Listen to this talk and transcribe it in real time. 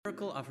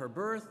miracle of her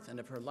birth and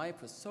of her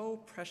life was so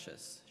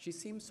precious. She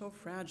seemed so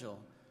fragile.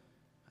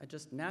 I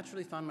just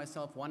naturally found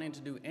myself wanting to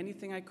do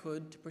anything I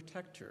could to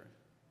protect her,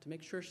 to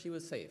make sure she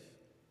was safe.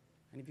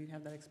 Any of you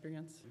have that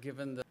experience?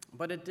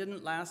 But it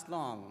didn't last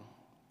long.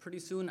 Pretty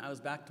soon I was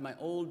back to my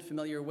old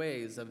familiar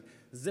ways of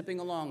zipping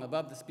along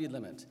above the speed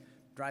limit,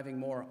 driving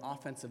more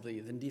offensively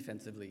than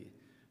defensively,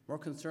 more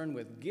concerned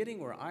with getting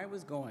where I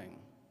was going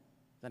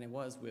than I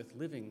was with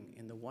living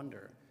in the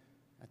wonder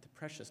at the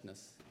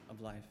preciousness of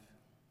life.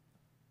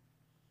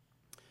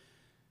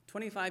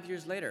 25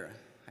 years later,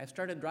 I've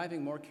started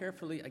driving more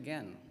carefully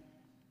again.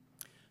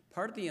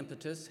 Part of the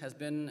impetus has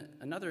been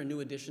another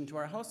new addition to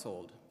our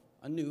household,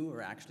 a new,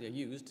 or actually a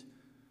used,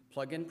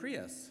 plug-in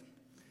Prius.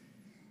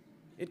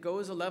 It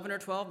goes 11 or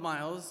 12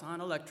 miles on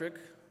electric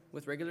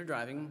with regular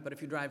driving, but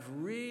if you drive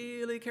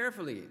really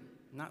carefully,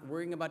 not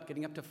worrying about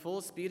getting up to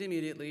full speed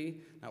immediately,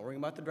 not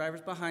worrying about the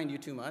drivers behind you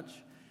too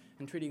much,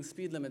 and treating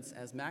speed limits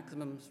as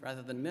maximums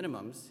rather than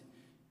minimums,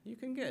 you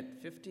can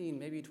get 15,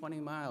 maybe 20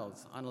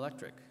 miles on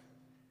electric,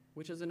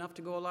 which is enough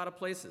to go a lot of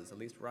places, at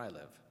least where I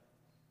live.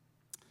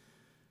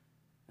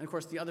 And of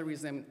course, the other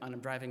reason I'm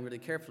driving really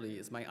carefully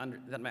is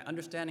that my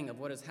understanding of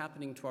what is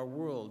happening to our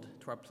world,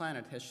 to our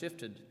planet, has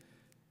shifted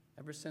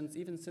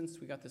even since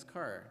we got this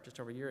car just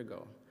over a year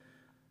ago.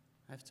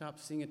 I've stopped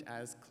seeing it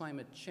as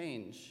climate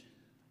change,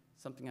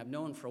 something I've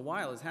known for a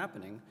while is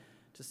happening,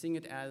 to seeing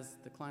it as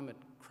the climate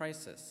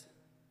crisis,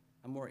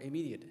 a more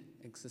immediate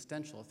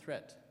existential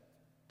threat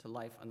to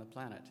life on the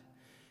planet.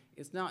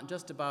 It's not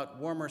just about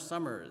warmer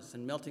summers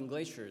and melting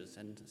glaciers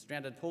and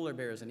stranded polar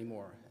bears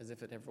anymore, as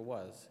if it ever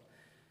was.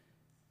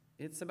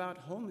 It's about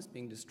homes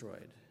being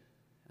destroyed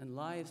and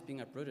lives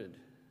being uprooted.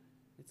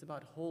 It's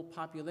about whole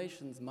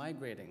populations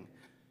migrating.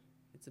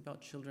 It's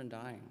about children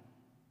dying.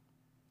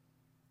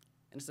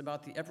 And it's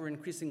about the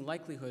ever-increasing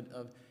likelihood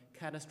of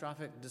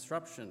catastrophic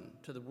disruption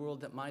to the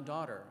world that my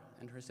daughter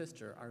and her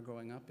sister are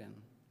growing up in.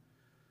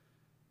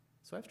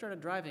 So I've started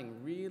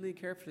driving really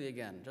carefully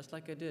again, just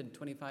like I did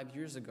 25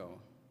 years ago,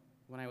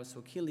 when I was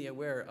so keenly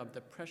aware of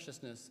the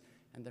preciousness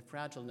and the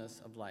fragileness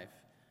of life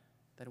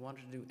that I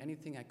wanted to do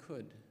anything I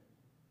could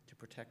to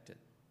protect it.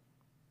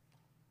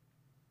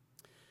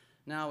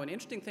 Now, an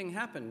interesting thing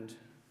happened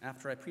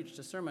after I preached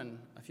a sermon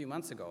a few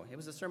months ago. It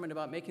was a sermon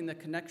about making the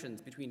connections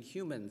between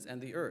humans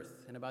and the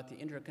earth and about the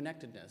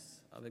interconnectedness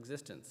of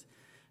existence.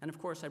 And of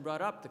course, I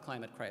brought up the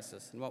climate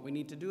crisis and what we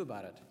need to do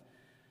about it.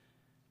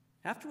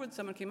 Afterwards,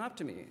 someone came up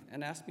to me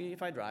and asked me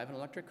if I drive an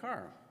electric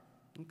car.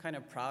 I'm kind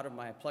of proud of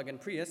my plug-in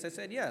Prius. I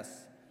said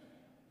yes.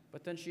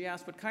 But then she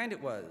asked what kind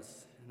it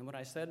was. And what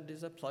I said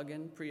is a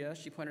plug-in Prius.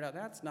 She pointed out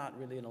that's not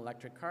really an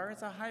electric car.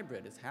 It's a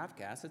hybrid. It's half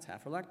gas. It's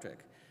half electric.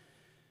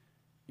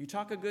 You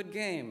talk a good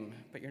game,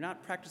 but you're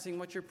not practicing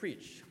what you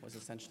preach, was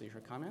essentially her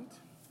comment.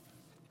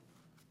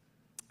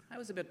 I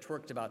was a bit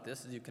twerked about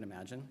this, as you can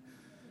imagine.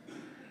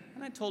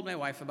 And I told my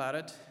wife about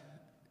it,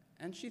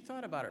 and she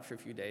thought about it for a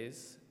few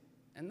days.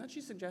 And then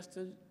she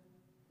suggested,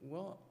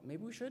 well,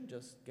 maybe we should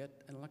just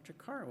get an electric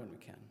car when we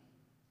can.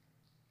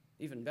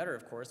 Even better,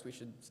 of course, we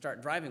should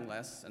start driving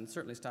less and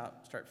certainly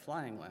start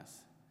flying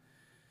less.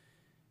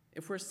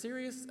 If we're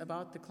serious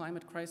about the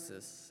climate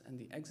crisis and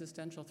the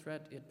existential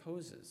threat it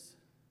poses,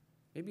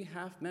 maybe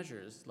half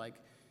measures like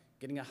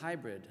getting a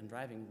hybrid and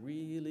driving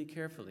really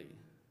carefully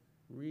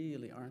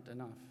really aren't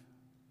enough.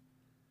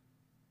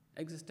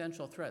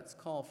 Existential threats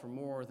call for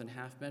more than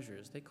half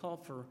measures. They call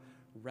for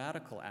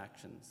radical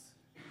actions.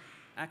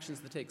 Actions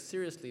that take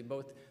seriously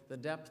both the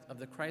depth of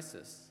the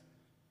crisis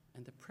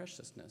and the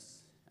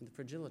preciousness and the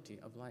fragility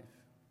of life.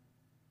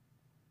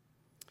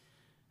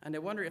 And I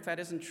wonder if that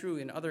isn't true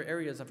in other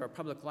areas of our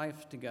public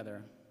life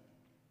together.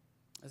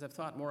 As I've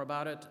thought more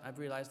about it, I've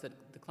realized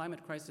that the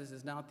climate crisis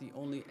is not the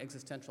only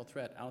existential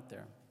threat out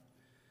there.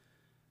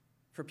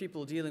 For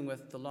people dealing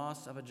with the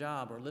loss of a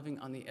job or living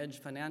on the edge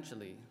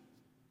financially,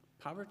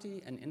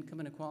 poverty and income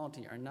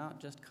inequality are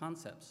not just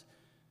concepts.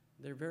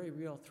 They're very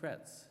real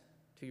threats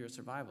to your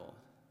survival,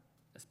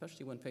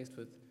 especially when faced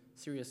with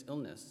serious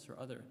illness or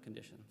other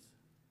conditions.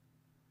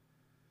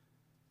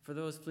 For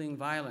those fleeing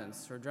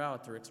violence or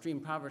drought or extreme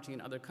poverty in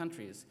other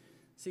countries,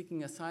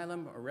 seeking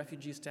asylum or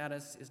refugee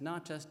status is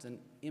not just an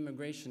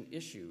immigration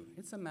issue,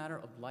 it's a matter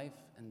of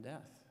life and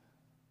death.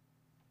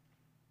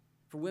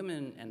 For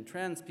women and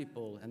trans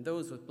people and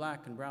those with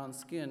black and brown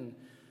skin,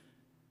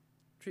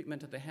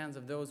 treatment at the hands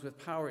of those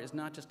with power is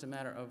not just a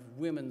matter of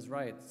women's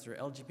rights or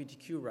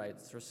LGBTQ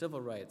rights or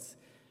civil rights.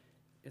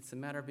 It's a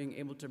matter of being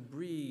able to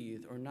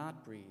breathe or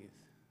not breathe,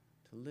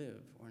 to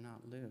live or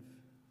not live.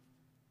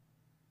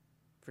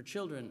 For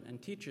children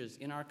and teachers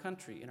in our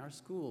country, in our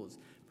schools,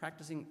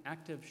 practicing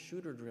active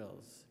shooter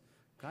drills,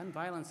 gun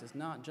violence is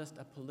not just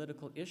a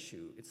political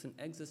issue, it's an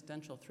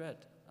existential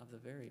threat of the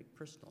very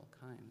personal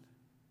kind.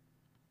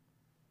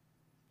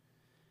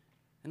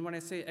 And when I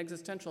say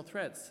existential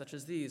threats such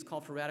as these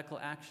call for radical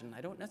action,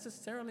 I don't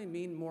necessarily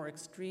mean more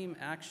extreme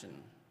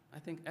action. I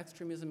think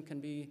extremism can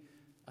be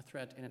a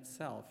threat in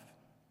itself.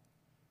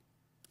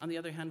 On the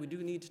other hand, we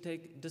do need to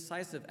take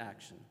decisive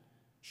action.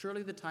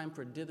 Surely the time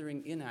for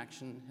dithering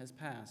inaction has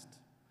passed.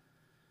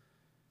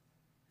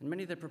 And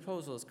many of the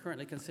proposals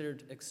currently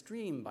considered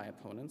extreme by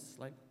opponents,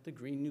 like the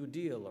Green New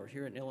Deal, or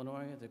here in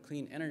Illinois, the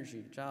Clean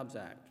Energy Jobs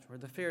Act, or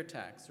the fair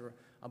tax, or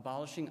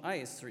abolishing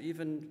ICE, or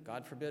even,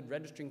 God forbid,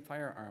 registering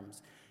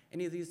firearms.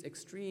 Any of these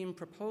extreme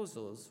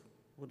proposals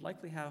would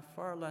likely have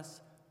far less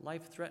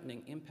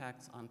life-threatening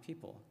impacts on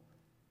people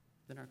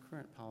than our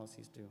current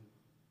policies do.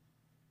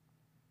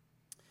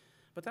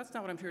 But that's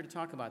not what I'm here to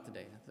talk about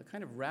today. The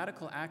kind of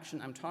radical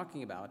action I'm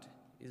talking about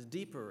is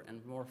deeper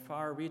and more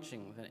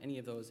far-reaching than any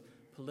of those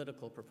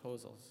political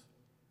proposals.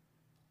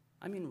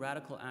 I mean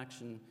radical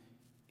action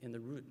in the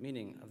root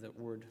meaning of the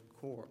word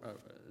core,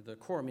 the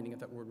core meaning of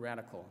that word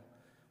radical,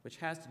 which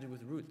has to do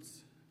with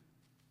roots.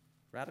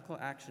 Radical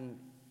action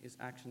is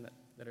action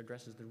that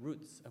addresses the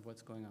roots of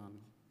what's going on.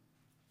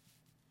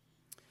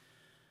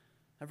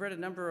 I've read a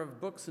number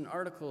of books and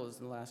articles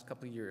in the last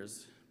couple of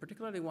years,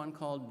 particularly one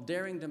called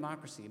Daring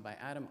Democracy by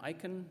Adam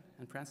Eichen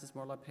and Francis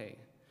Moore Lappé.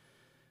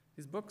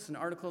 These books and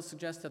articles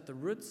suggest that the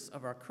roots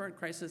of our current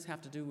crisis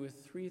have to do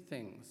with three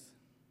things: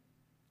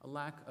 a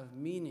lack of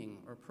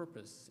meaning or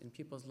purpose in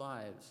people's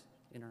lives,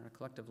 in our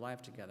collective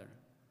life together,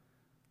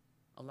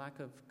 a lack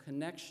of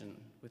connection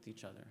with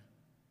each other,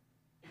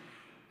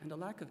 and a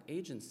lack of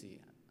agency,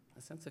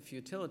 a sense of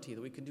futility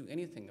that we can do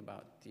anything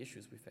about the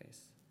issues we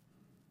face.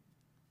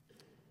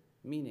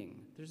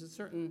 Meaning. There's a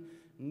certain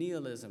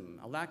nihilism,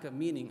 a lack of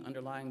meaning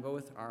underlying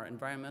both our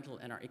environmental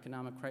and our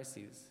economic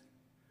crises.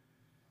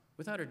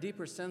 Without a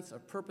deeper sense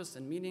of purpose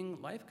and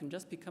meaning, life can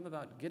just become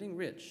about getting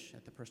rich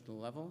at the personal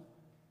level,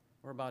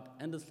 or about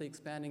endlessly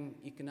expanding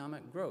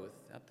economic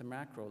growth at the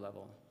macro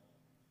level.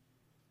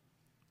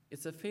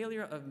 It's a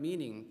failure of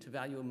meaning to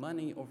value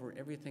money over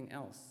everything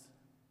else,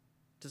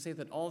 to say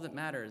that all that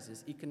matters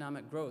is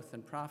economic growth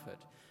and profit,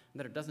 and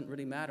that it doesn't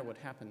really matter what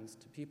happens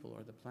to people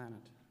or the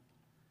planet.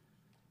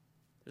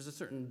 There's a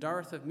certain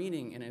dearth of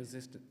meaning in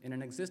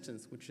an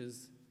existence which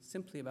is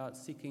simply about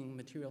seeking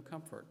material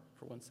comfort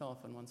for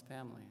oneself and one's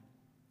family.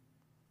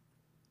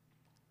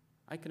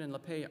 Eichen and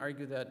Lappé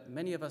argue that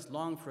many of us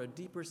long for a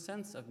deeper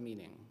sense of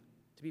meaning,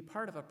 to be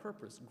part of a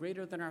purpose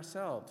greater than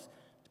ourselves,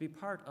 to be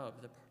part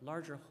of the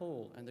larger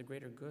whole and the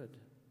greater good.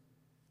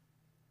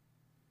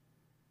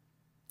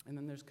 And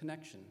then there's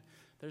connection.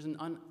 There's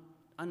an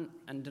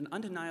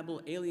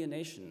undeniable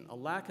alienation, a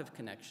lack of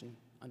connection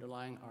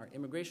underlying our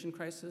immigration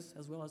crisis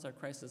as well as our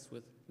crisis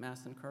with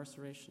mass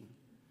incarceration.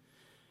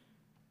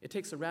 It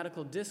takes a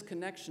radical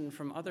disconnection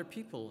from other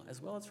people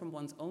as well as from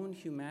one's own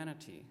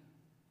humanity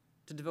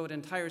to devote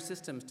entire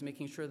systems to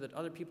making sure that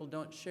other people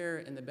don't share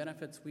in the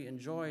benefits we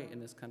enjoy in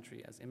this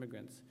country as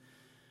immigrants,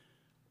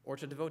 or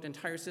to devote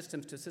entire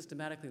systems to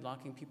systematically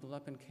locking people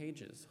up in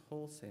cages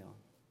wholesale.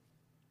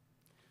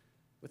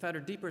 Without a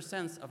deeper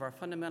sense of our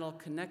fundamental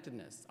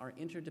connectedness, our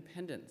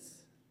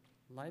interdependence,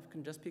 life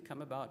can just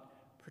become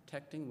about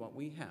protecting what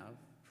we have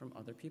from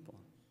other people.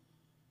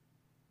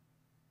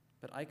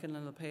 But Eichen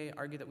and Lappé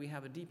argue that we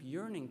have a deep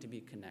yearning to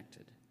be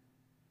connected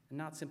and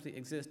not simply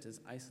exist as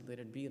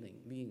isolated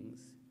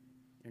beings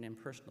in an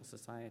impersonal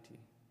society.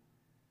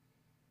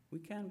 We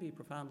can be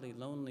profoundly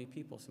lonely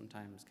people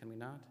sometimes, can we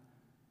not?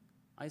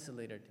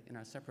 Isolated in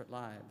our separate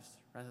lives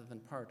rather than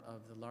part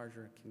of the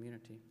larger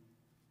community.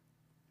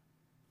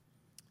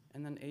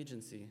 And then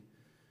agency.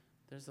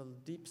 There's a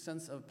deep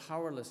sense of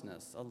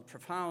powerlessness, a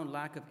profound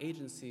lack of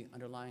agency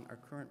underlying our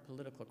current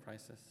political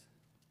crisis.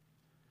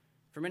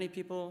 For many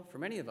people, for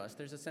many of us,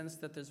 there's a sense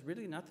that there's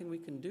really nothing we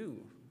can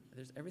do.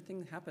 Everything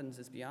that happens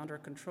is beyond our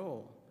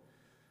control.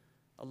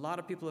 A lot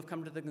of people have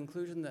come to the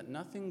conclusion that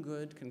nothing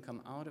good can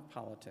come out of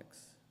politics.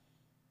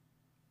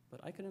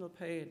 But Eichen and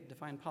Lappé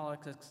define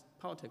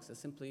politics as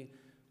simply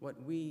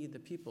what we, the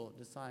people,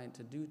 decide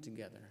to do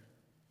together.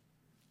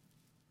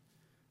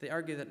 They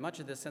argue that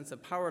much of this sense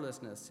of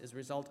powerlessness is a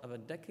result of a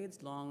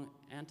decades-long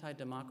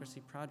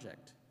anti-democracy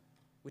project,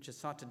 which has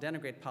sought to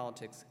denigrate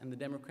politics and the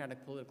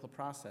democratic political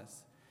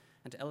process,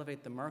 and to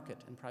elevate the market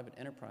and private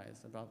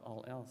enterprise above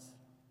all else.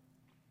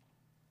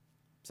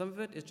 Some of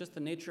it is just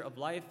the nature of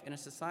life in a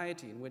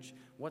society in which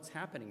what's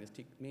happening is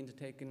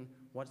taken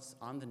what's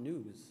on the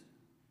news.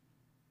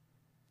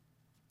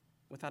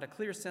 Without a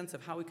clear sense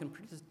of how we can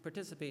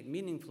participate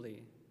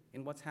meaningfully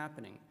in what's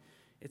happening,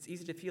 it's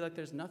easy to feel like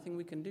there's nothing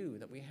we can do,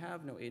 that we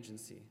have no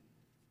agency,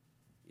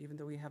 even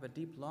though we have a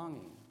deep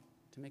longing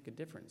to make a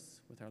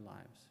difference with our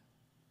lives.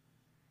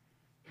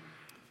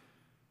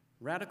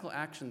 Radical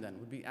action, then,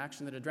 would be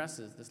action that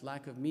addresses this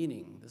lack of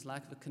meaning, this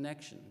lack of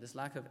connection, this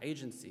lack of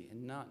agency,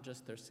 and not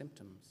just their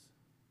symptoms.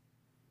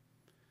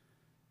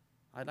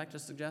 I'd like to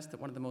suggest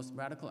that one of the most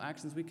radical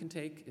actions we can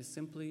take is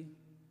simply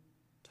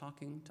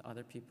talking to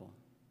other people,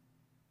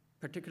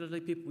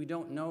 particularly people we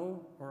don't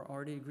know or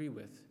already agree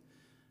with,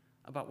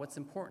 about what's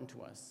important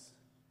to us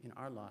in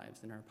our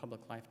lives, in our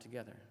public life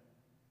together.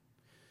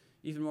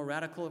 Even more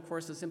radical, of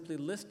course, is simply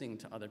listening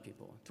to other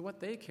people, to what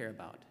they care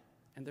about,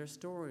 and their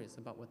stories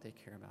about what they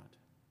care about,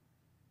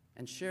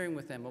 and sharing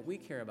with them what we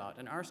care about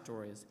and our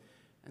stories,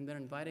 and then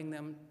inviting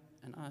them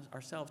and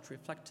ourselves to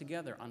reflect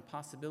together on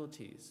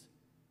possibilities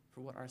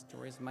for what our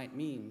stories might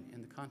mean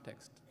in the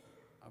context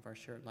of our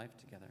shared life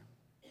together.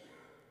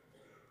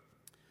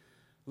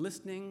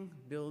 Listening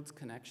builds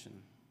connection.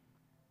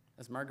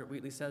 As Margaret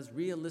Wheatley says,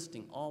 real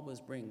listening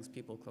always brings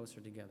people closer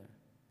together.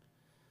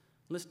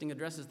 Listening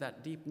addresses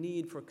that deep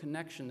need for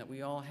connection that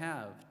we all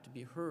have, to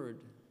be heard,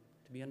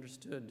 to be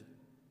understood,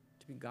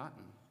 to be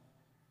gotten.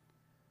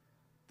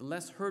 The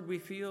less heard we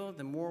feel,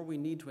 the more we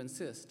need to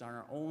insist on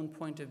our own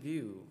point of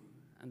view,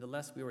 and the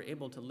less we are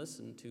able to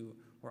listen to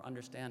or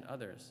understand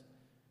others,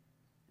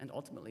 and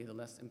ultimately the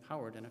less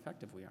empowered and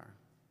effective we are.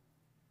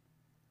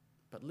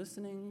 But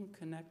listening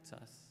connects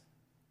us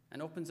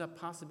and opens up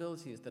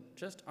possibilities that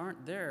just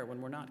aren't there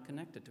when we're not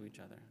connected to each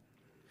other.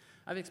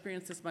 I've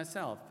experienced this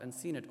myself and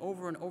seen it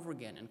over and over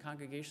again in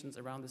congregations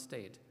around the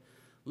state.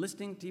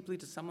 Listening deeply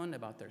to someone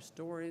about their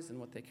stories and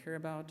what they care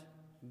about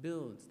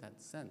builds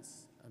that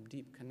sense of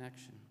deep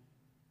connection.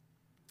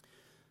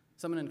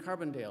 Someone in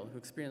Carbondale who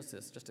experienced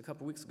this just a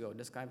couple weeks ago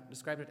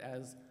described it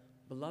as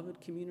beloved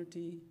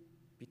community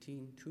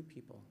between two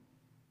people.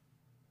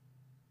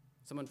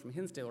 Someone from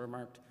Hinsdale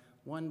remarked,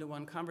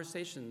 one-to-one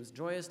conversations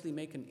joyously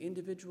make an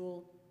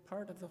individual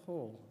part of the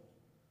whole.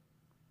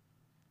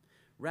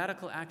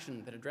 Radical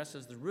action that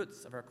addresses the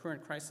roots of our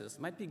current crisis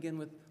might begin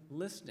with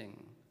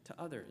listening to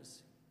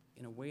others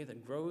in a way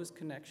that grows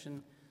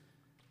connection,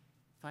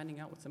 finding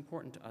out what's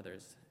important to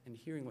others, and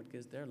hearing what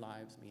gives their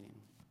lives meaning.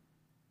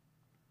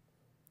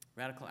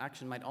 Radical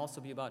action might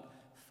also be about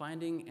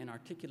finding and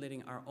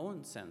articulating our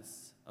own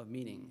sense of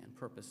meaning and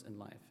purpose in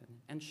life,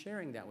 and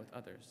sharing that with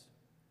others.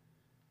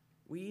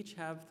 We each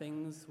have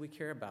things we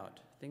care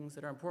about, things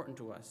that are important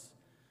to us,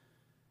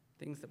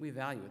 things that we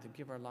value, that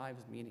give our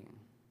lives meaning.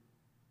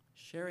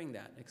 Sharing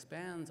that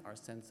expands our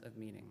sense of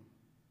meaning.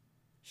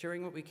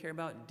 Sharing what we care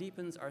about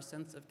deepens our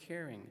sense of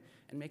caring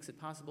and makes it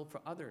possible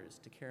for others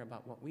to care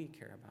about what we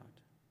care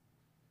about.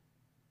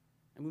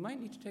 And we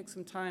might need to take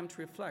some time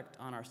to reflect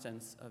on our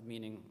sense of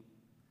meaning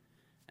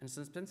and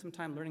spend some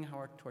time learning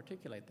how to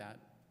articulate that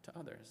to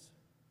others.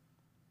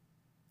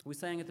 We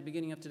sang at the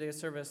beginning of today's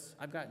service,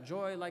 I've got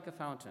joy like a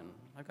fountain,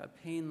 I've got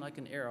pain like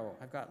an arrow,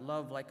 I've got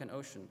love like an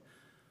ocean.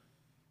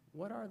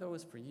 What are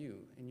those for you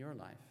in your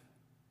life?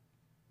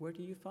 Where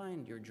do you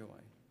find your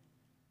joy?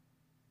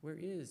 Where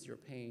is your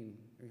pain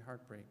or your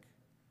heartbreak?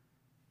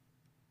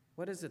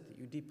 What is it that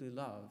you deeply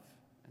love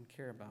and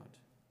care about?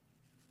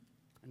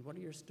 And what are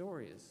your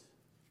stories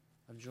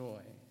of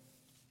joy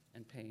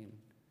and pain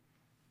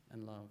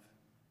and love?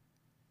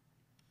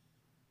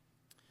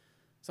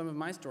 Some of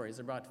my stories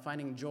are about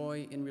finding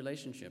joy in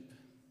relationship,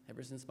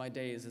 ever since my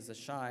days as a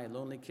shy,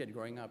 lonely kid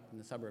growing up in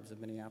the suburbs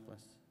of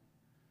Minneapolis.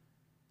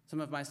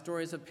 Some of my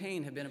stories of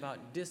pain have been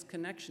about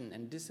disconnection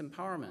and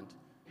disempowerment,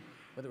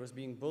 whether it was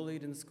being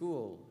bullied in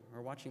school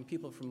or watching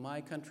people from my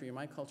country or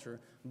my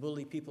culture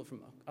bully people from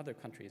other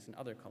countries and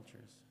other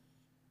cultures.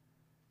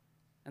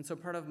 And so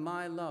part of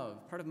my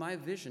love, part of my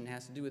vision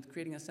has to do with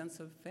creating a sense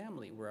of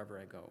family wherever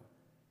I go,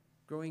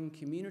 growing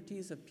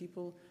communities of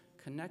people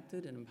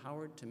connected and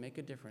empowered to make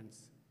a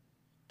difference,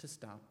 to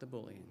stop the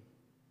bullying.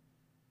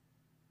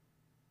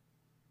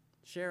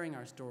 Sharing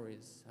our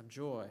stories of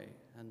joy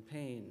and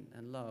pain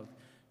and love,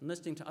 and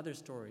listening to other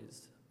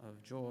stories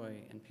of joy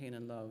and pain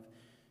and love,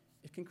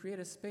 it can create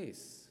a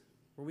space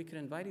where we can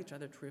invite each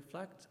other to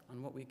reflect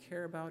on what we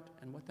care about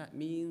and what that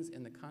means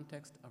in the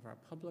context of our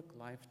public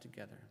life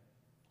together.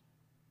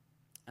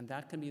 And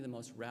that can be the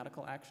most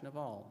radical action of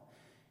all,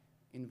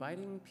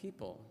 inviting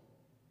people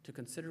to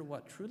consider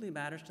what truly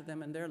matters to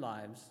them in their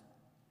lives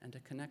and to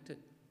connect it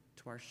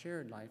to our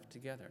shared life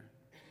together.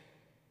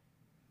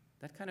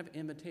 That kind of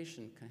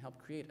invitation can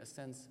help create a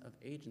sense of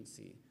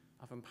agency,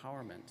 of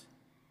empowerment.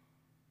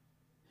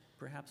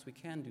 Perhaps we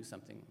can do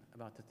something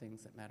about the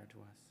things that matter to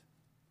us.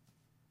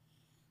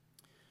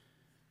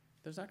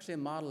 There's actually a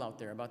model out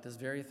there about this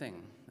very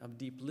thing of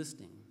deep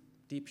listening,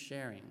 deep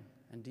sharing,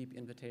 and deep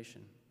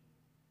invitation.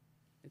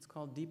 It's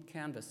called deep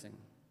canvassing.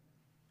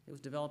 It was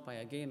developed by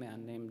a gay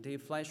man named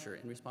Dave Fleischer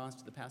in response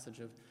to the passage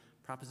of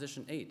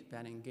Proposition 8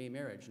 banning gay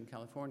marriage in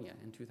California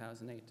in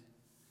 2008.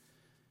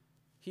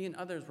 He and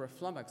others were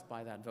flummoxed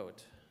by that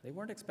vote. They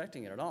weren't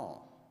expecting it at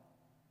all.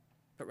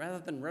 But rather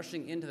than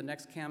rushing into the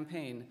next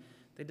campaign,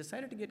 they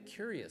decided to get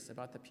curious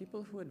about the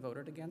people who had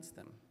voted against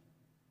them.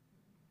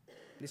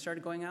 They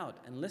started going out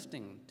and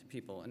listening to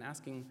people and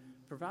asking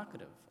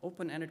provocative,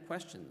 open-ended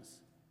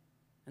questions,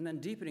 and then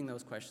deepening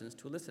those questions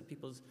to elicit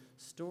people's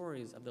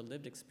stories of the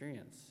lived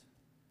experience.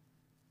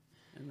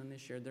 And then they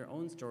shared their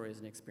own stories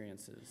and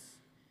experiences,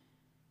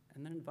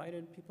 and then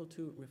invited people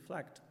to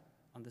reflect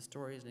on the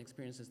stories and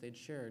experiences they'd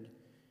shared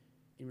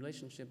in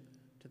relationship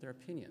to their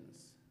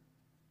opinions.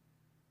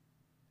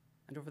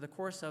 And over the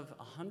course of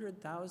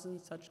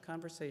 100,000 such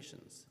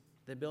conversations,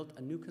 they built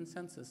a new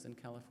consensus in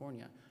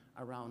California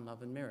around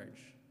love and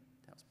marriage.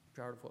 That was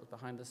part of what was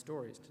behind the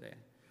stories today.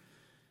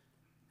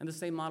 And the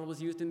same model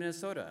was used in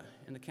Minnesota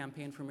in the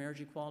campaign for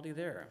marriage equality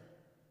there.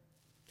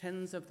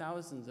 Tens of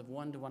thousands of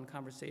one-to-one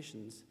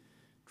conversations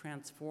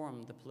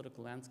transformed the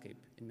political landscape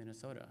in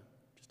Minnesota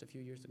just a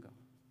few years ago.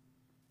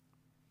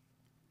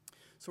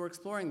 So we're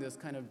exploring this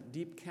kind of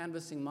deep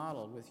canvassing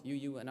model with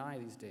you and I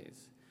these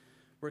days.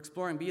 We're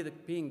exploring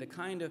being the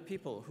kind of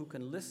people who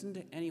can listen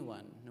to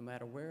anyone, no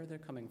matter where they're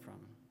coming from,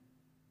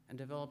 and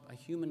develop a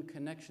human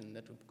connection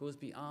that goes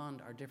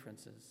beyond our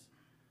differences.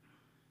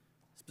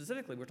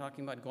 Specifically, we're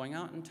talking about going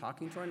out and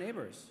talking to our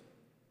neighbors,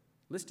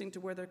 listening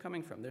to where they're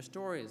coming from, their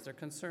stories, their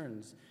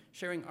concerns,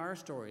 sharing our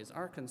stories,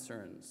 our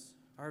concerns,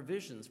 our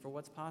visions for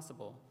what's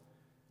possible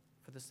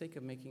for the sake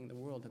of making the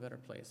world a better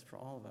place for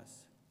all of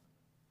us.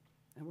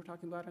 And we're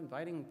talking about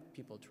inviting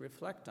people to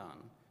reflect on,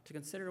 to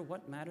consider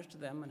what matters to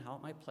them and how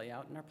it might play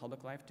out in our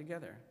public life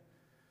together.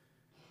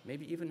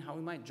 Maybe even how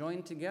we might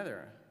join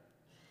together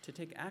to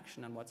take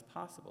action on what's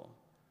possible.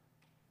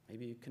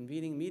 Maybe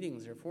convening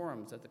meetings or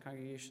forums at the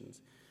congregations,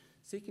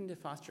 seeking to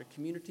foster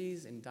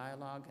communities in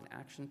dialogue and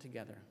action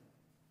together.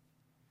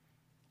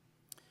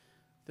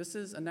 This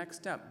is a next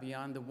step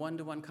beyond the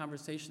one-to-one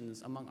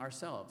conversations among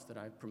ourselves that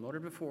I've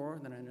promoted before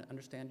and that I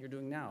understand you're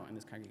doing now in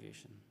this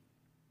congregation.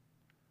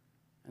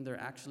 And they're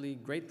actually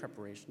great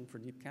preparation for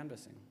deep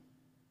canvassing.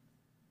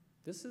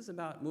 This is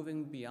about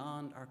moving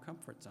beyond our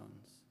comfort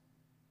zones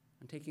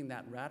and taking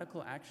that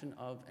radical action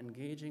of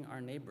engaging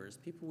our neighbors,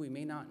 people we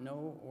may not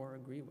know or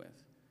agree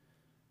with,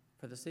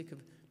 for the sake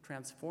of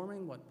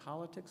transforming what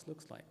politics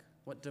looks like,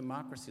 what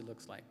democracy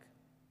looks like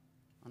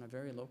on a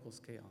very local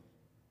scale.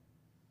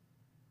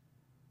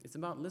 It's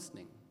about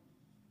listening,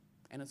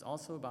 and it's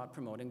also about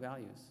promoting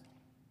values.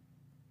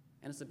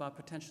 And it's about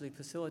potentially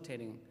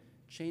facilitating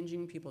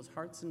changing people's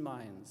hearts and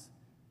minds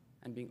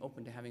and being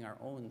open to having our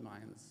own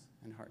minds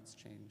and hearts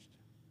changed.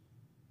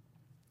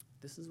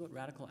 This is what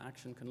radical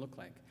action can look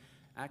like.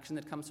 Action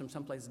that comes from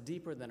someplace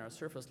deeper than our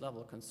surface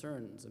level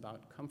concerns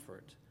about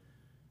comfort.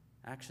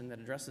 Action that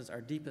addresses our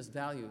deepest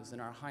values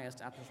and our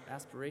highest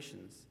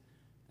aspirations,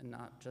 and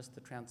not just the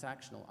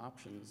transactional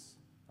options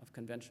of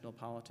conventional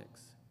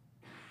politics.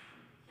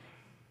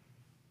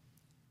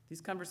 These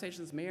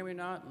conversations may or may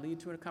not lead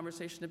to a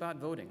conversation about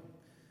voting.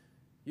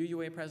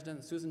 UUA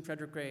President Susan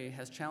Frederick Gray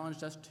has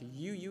challenged us to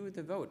UU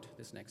the vote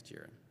this next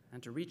year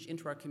and to reach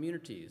into our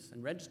communities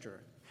and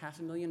register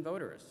 500,000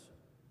 voters.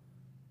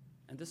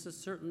 And this is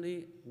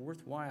certainly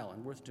worthwhile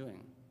and worth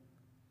doing.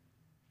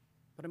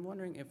 But I'm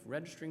wondering if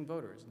registering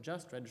voters,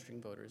 just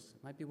registering voters,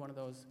 might be one of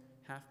those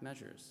half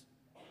measures,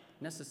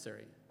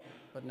 necessary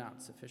but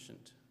not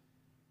sufficient.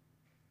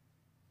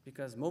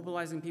 Because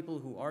mobilizing people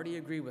who already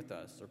agree with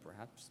us, or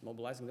perhaps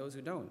mobilizing those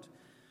who don't,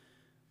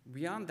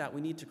 beyond that, we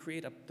need to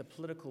create the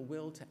political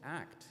will to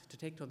act, to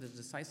take those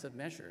decisive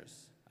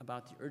measures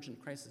about the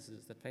urgent crises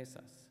that face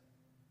us.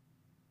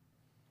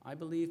 I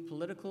believe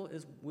political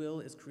will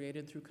is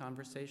created through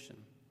conversation,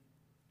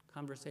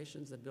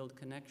 conversations that build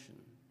connection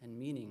and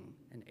meaning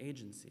and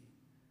agency.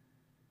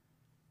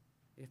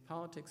 If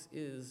politics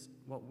is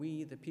what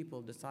we, the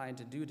people, decide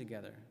to do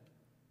together,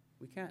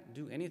 we can't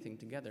do anything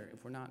together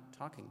if we're not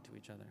talking to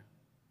each other.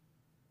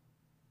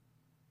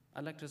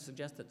 I'd like to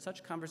suggest that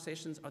such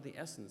conversations are the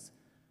essence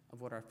of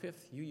what our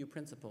fifth UU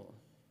principle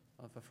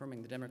of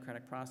affirming the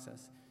democratic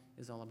process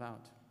is all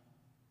about.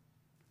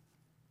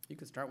 You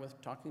could start with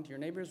talking to your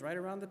neighbors right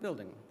around the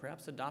building,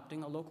 perhaps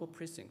adopting a local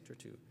precinct or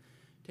two,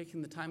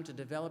 taking the time to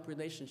develop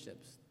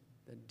relationships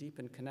that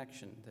deepen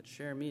connection, that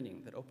share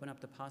meaning, that open up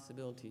the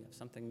possibility of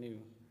something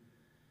new.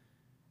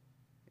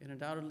 It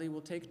undoubtedly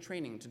will take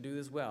training to do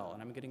this well,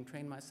 and I'm getting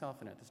trained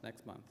myself in it this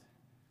next month.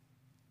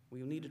 We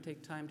will need to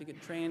take time to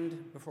get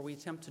trained before we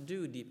attempt to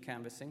do deep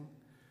canvassing.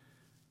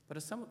 But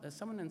as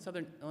someone in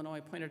Southern Illinois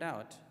pointed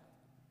out,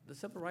 the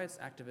civil rights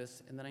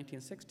activists in the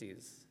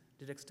 1960s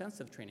did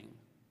extensive training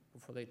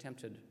before they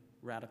attempted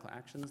radical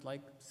actions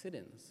like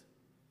sit-ins.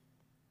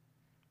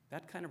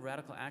 That kind of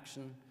radical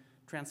action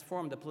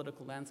transformed the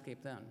political landscape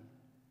then.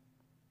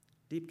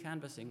 Deep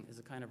canvassing is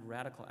a kind of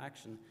radical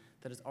action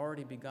that has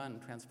already begun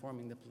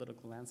transforming the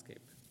political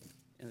landscape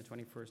in the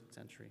 21st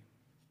century.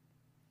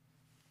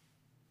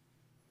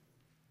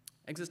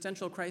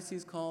 Existential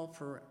crises call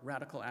for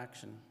radical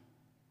action.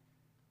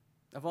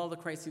 Of all the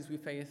crises we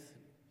face,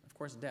 of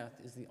course, death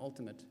is the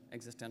ultimate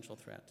existential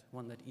threat,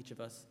 one that each of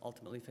us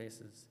ultimately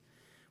faces.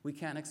 We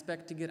can't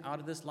expect to get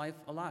out of this life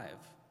alive.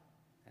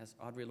 As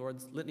Audre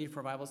Lorde's Litany for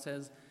Revival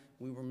says,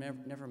 we were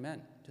never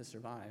meant to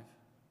survive.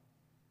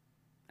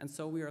 And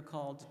so we are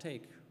called to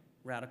take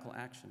radical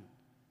action,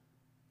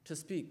 to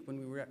speak when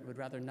we would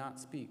rather not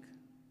speak,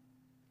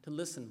 to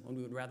listen when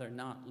we would rather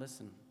not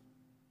listen.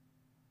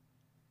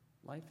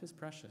 Life is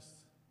precious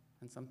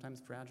and sometimes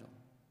fragile.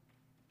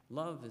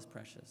 Love is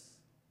precious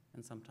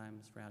and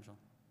sometimes fragile.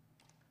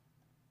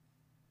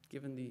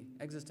 Given the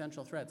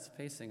existential threats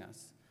facing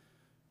us,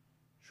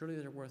 surely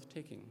they're worth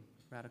taking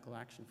radical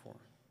action for,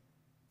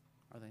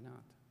 are they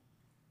not?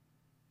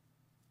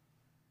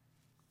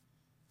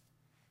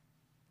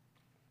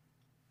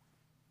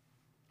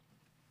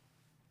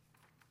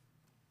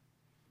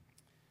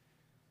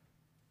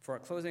 For our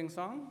closing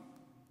song,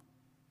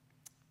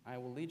 I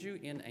will lead you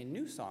in a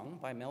new song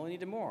by Melanie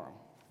DeMore,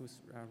 who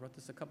wrote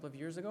this a couple of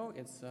years ago.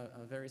 It's a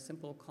very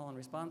simple call and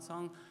response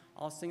song.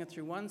 I'll sing it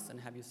through once and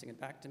have you sing it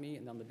back to me,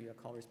 and then there'll be a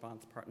call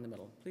response part in the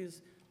middle.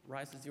 Please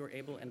rise as you are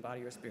able and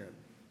body your spirit.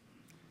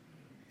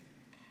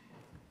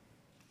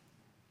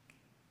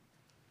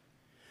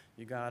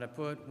 You gotta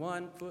put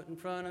one foot in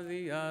front of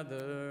the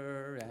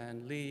other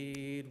and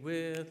lead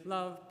with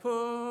love.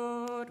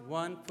 Put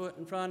one foot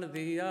in front of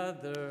the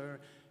other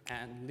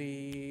and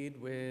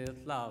lead with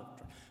love.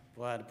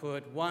 But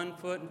put one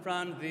foot in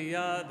front of the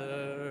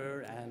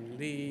other and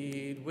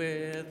lead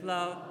with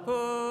love.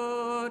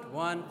 Put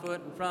one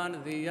foot in front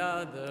of the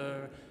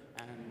other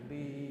and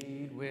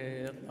lead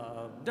with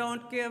love.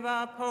 Don't give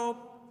up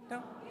hope.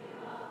 Don't give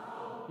up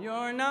hope.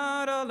 You're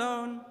not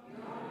alone.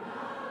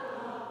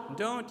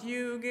 Don't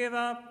you give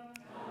up.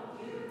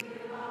 Don't you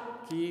give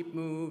up. Keep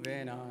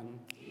moving on.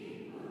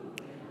 Keep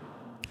moving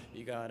on.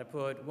 You gotta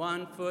put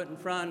one foot in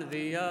front of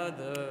the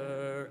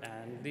other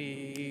and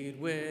lead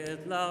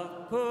with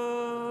love.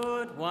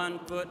 Put one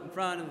foot in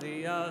front of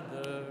the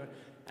other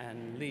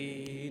and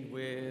lead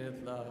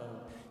with love.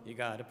 You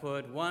gotta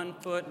put one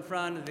foot in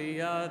front of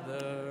the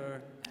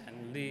other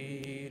and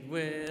lead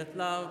with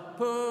love.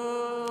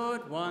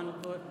 Put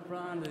one foot in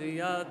front of the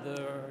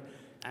other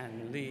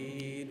and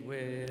lead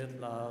with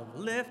love.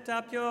 Lift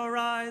up your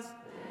eyes. Lift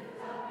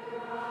up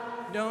your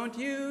eyes. Don't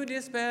you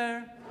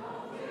despair.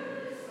 Don't you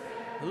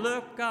despair.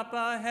 Look up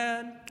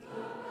ahead.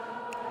 Look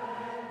up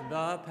ahead.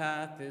 The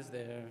path is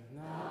there.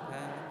 The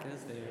path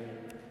is there.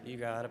 You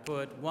gotta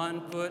put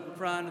one foot in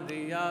front of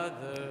the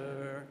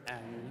other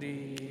and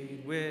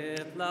lead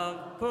with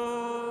love.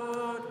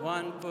 Put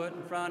one foot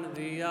in front of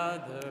the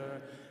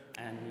other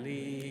and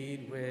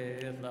lead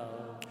with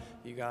love.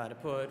 You gotta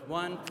put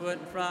one foot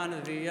in front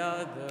of the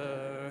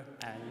other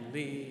and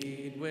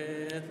lead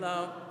with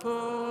love.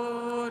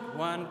 Put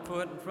one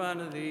foot in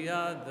front of the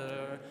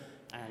other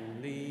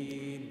and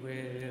lead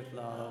with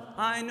love.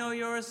 I know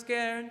you're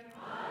scared.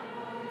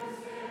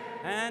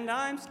 And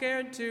I'm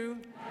scared too.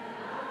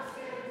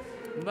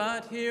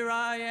 But here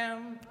I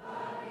am.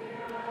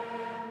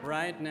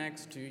 Right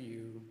next to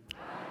you.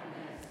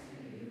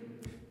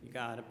 You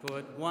gotta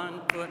put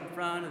one foot in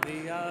front of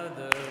the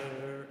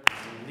other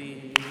and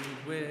lead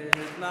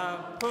with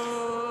love.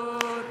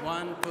 Put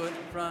one foot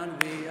in front of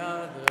the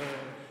other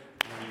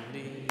and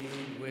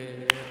lead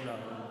with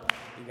love.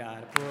 You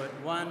gotta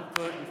put one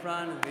foot in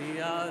front of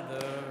the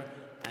other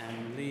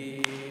and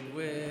lead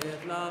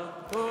with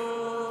love.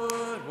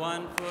 Put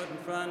one foot in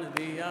front of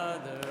the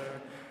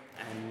other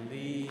and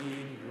lead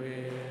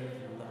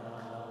with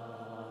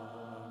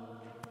love.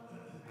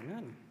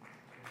 Amen.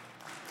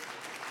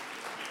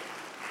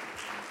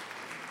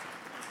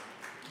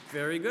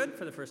 Very good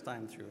for the first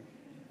time through.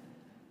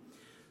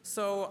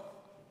 So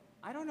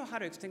I don't know how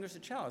to extinguish the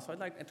chalice, so I'd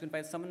like to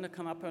invite someone to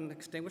come up and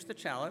extinguish the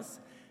chalice,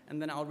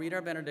 and then I'll read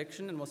our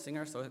benediction and we'll sing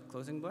our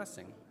closing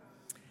blessing.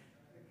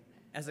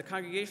 As a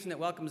congregation that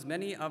welcomes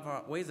many of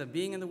our ways of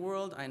being in the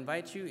world, I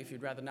invite you, if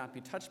you'd rather not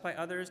be touched by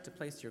others, to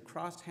place your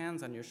crossed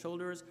hands on your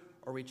shoulders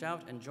or reach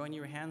out and join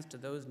your hands to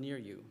those near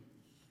you.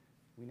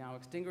 We now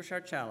extinguish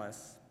our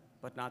chalice,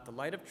 but not the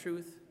light of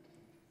truth,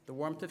 the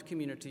warmth of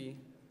community,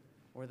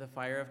 or the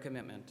fire of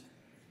commitment.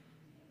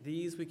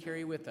 These we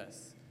carry with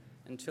us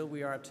until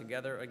we are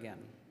together again.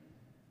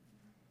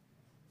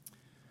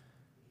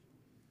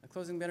 A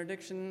closing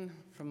benediction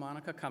from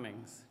Monica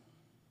Cummings.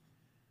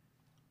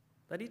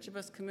 Let each of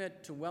us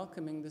commit to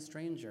welcoming the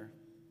stranger.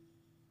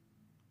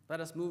 Let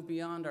us move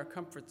beyond our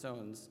comfort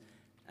zones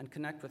and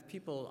connect with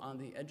people on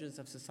the edges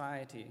of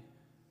society,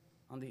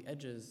 on the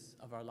edges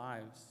of our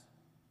lives.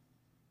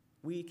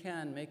 We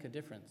can make a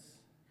difference.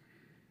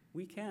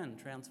 We can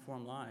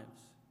transform lives.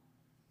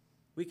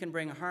 We can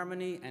bring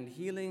harmony and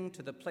healing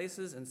to the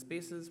places and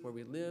spaces where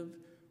we live,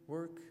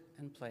 work,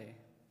 and play.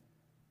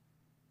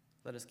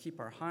 Let us keep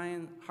our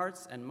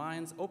hearts and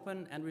minds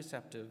open and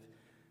receptive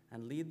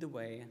and lead the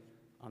way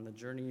on the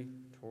journey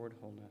toward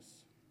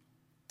wholeness.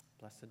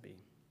 Blessed be.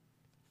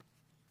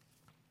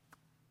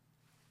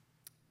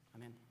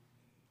 Amen.